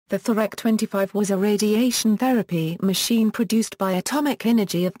The Therac-25 was a radiation therapy machine produced by Atomic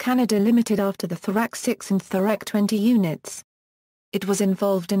Energy of Canada Limited after the Therac-6 and Therac-20 units. It was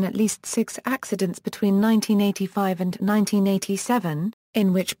involved in at least 6 accidents between 1985 and 1987,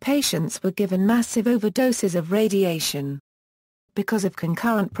 in which patients were given massive overdoses of radiation. Because of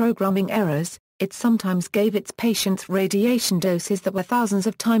concurrent programming errors, it sometimes gave its patients radiation doses that were thousands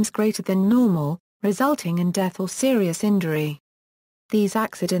of times greater than normal, resulting in death or serious injury. These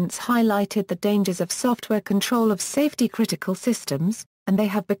accidents highlighted the dangers of software control of safety-critical systems, and they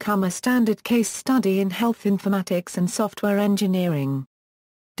have become a standard case study in health informatics and software engineering.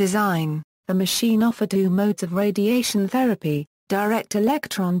 Design: the machine offered 2 modes of radiation therapy: direct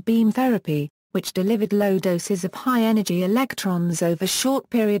electron beam therapy, which delivered low doses of high-energy electrons over short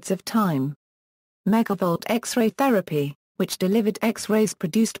periods of time. Megavolt X-ray therapy, which delivered X-rays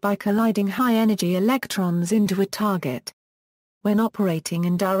produced by colliding high-energy electrons into a target. When operating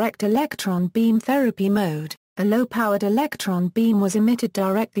in direct electron beam therapy mode, a low-powered electron beam was emitted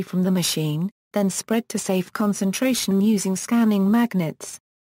directly from the machine, then spread to safe concentration using scanning magnets.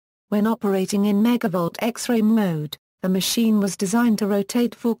 When operating in megavolt X-ray mode, the machine was designed to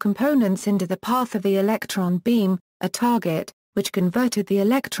rotate 4 components into the path of the electron beam, a target, which converted the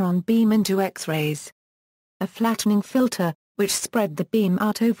electron beam into X-rays. A flattening filter, which spread the beam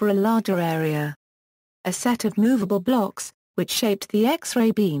out over a larger area. A set of movable blocks, which shaped the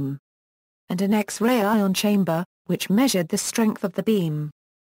X-ray beam. And an X-ray ion chamber, which measured the strength of the beam.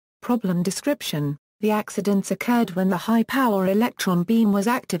 Problem description: the accidents occurred when the high-power electron beam was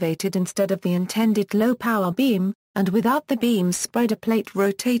activated instead of the intended low-power beam, and without the beam spread a plate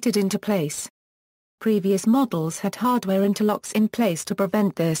rotated into place. Previous models had hardware interlocks in place to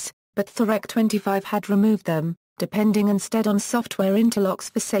prevent this, but Therac-25 had removed them, depending instead on software interlocks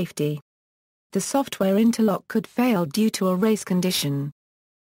for safety. The software interlock could fail due to a race condition.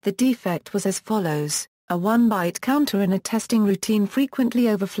 The defect was as follows: a 1-byte counter in a testing routine frequently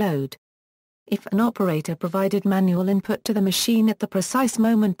overflowed. If an operator provided manual input to the machine at the precise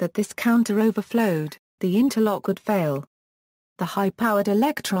moment that this counter overflowed, the interlock would fail. The high-powered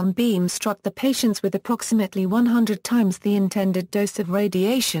electron beam struck the patients with approximately 100 times the intended dose of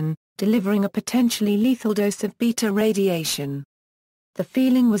radiation, delivering a potentially lethal dose of beta radiation. The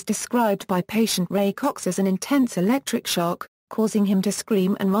feeling was described by patient Ray Cox as an intense electric shock, causing him to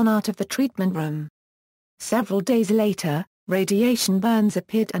scream and run out of the treatment room. Several days later, radiation burns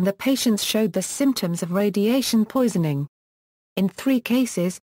appeared and the patients showed the symptoms of radiation poisoning. In 3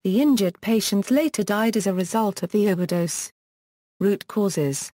 cases, the injured patients later died as a result of the overdose. Root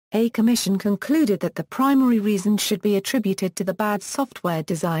causes: a commission concluded that the primary reason should be attributed to the bad software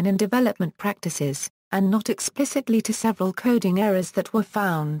design and development practices, and not explicitly to several coding errors that were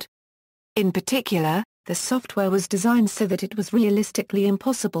found. In particular, the software was designed so that it was realistically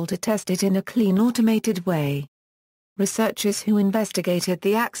impossible to test it in a clean automated way. Researchers who investigated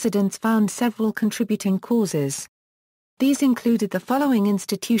the accidents found several contributing causes. These included the following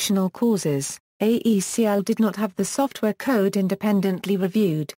institutional causes: AECL did not have the software code independently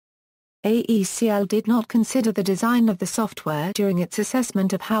reviewed. AECL did not consider the design of the software during its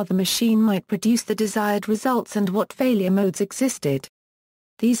assessment of how the machine might produce the desired results and what failure modes existed.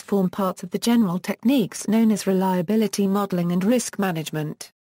 These form parts of the general techniques known as reliability modeling and risk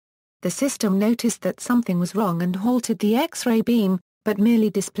management. The system noticed that something was wrong and halted the X-ray beam, but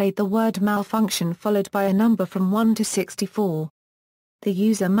merely displayed the word malfunction followed by a number from 1 to 64. The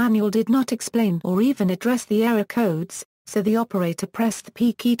user manual did not explain or even address the error codes, so the operator pressed the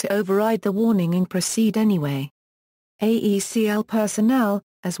P key to override the warning and proceed anyway. AECL personnel,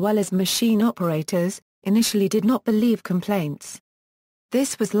 as well as machine operators, initially did not believe complaints.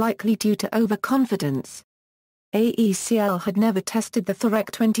 This was likely due to overconfidence. AECL had never tested the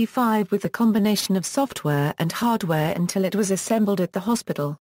Therac-25 with a combination of software and hardware until it was assembled at the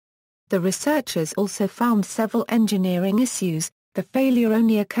hospital. The researchers also found several engineering issues. The failure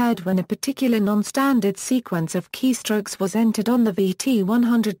only occurred when a particular non-standard sequence of keystrokes was entered on the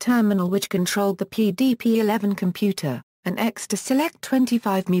VT100 terminal which controlled the PDP-11 computer, an X to select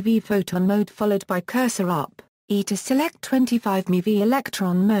 25 MeV photon mode followed by cursor up, E to select 25 MeV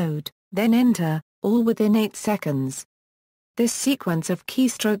electron mode, then enter, all within 8 seconds. This sequence of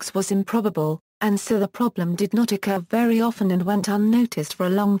keystrokes was improbable, and so the problem did not occur very often and went unnoticed for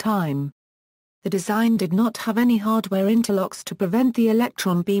a long time. The design did not have any hardware interlocks to prevent the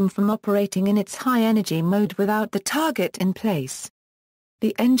electron beam from operating in its high-energy mode without the target in place.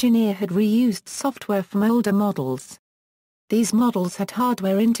 The engineer had reused software from older models. These models had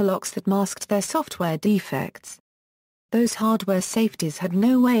hardware interlocks that masked their software defects. Those hardware safeties had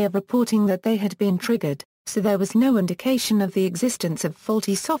no way of reporting that they had been triggered, so there was no indication of the existence of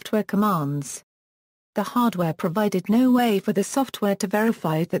faulty software commands. The hardware provided no way for the software to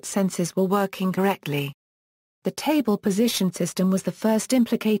verify that sensors were working correctly. The table position system was the first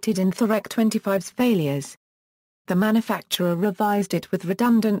implicated in Therac-25's failures. The manufacturer revised it with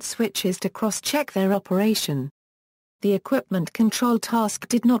redundant switches to cross-check their operation. The equipment control task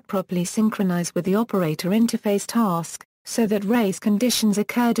did not properly synchronize with the operator interface task, so that race conditions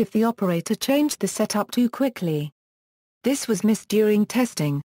occurred if the operator changed the setup too quickly. This was missed during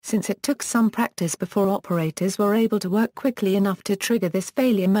testing, since it took some practice before operators were able to work quickly enough to trigger this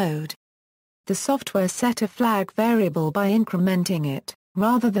failure mode. The software set a flag variable by incrementing it,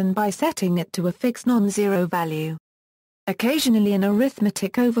 rather than by setting it to a fixed non-zero value. Occasionally an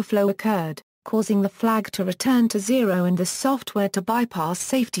arithmetic overflow occurred, causing the flag to return to zero and the software to bypass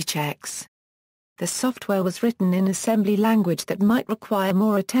safety checks. The software was written in assembly language that might require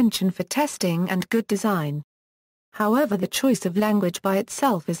more attention for testing and good design. However, the choice of language by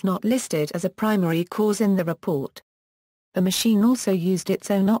itself is not listed as a primary cause in the report. The machine also used its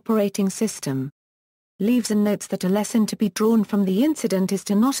own operating system. Leaves and notes that a lesson to be drawn from the incident is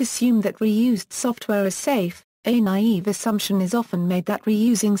to not assume that reused software is safe. A naive assumption is often made that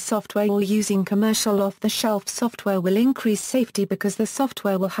reusing software or using commercial off-the-shelf software will increase safety because the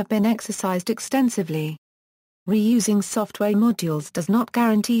software will have been exercised extensively. Reusing software modules does not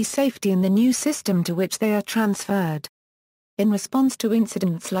guarantee safety in the new system to which they are transferred. In response to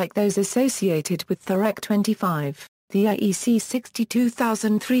incidents like those associated with Therac-25, the IEC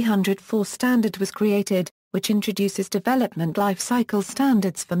 62304 standard was created, which introduces development lifecycle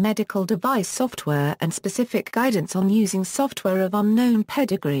standards for medical device software and specific guidance on using software of unknown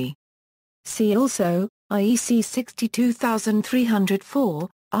pedigree. See also, IEC 62304,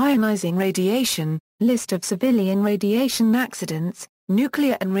 Ionizing radiation, list of civilian radiation accidents,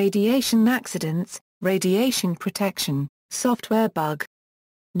 nuclear and radiation accidents, radiation protection, software bug.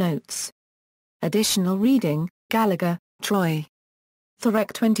 Notes. Additional reading, Gallagher, Troy.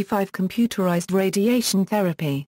 Therac-25 Computerized Radiation Therapy.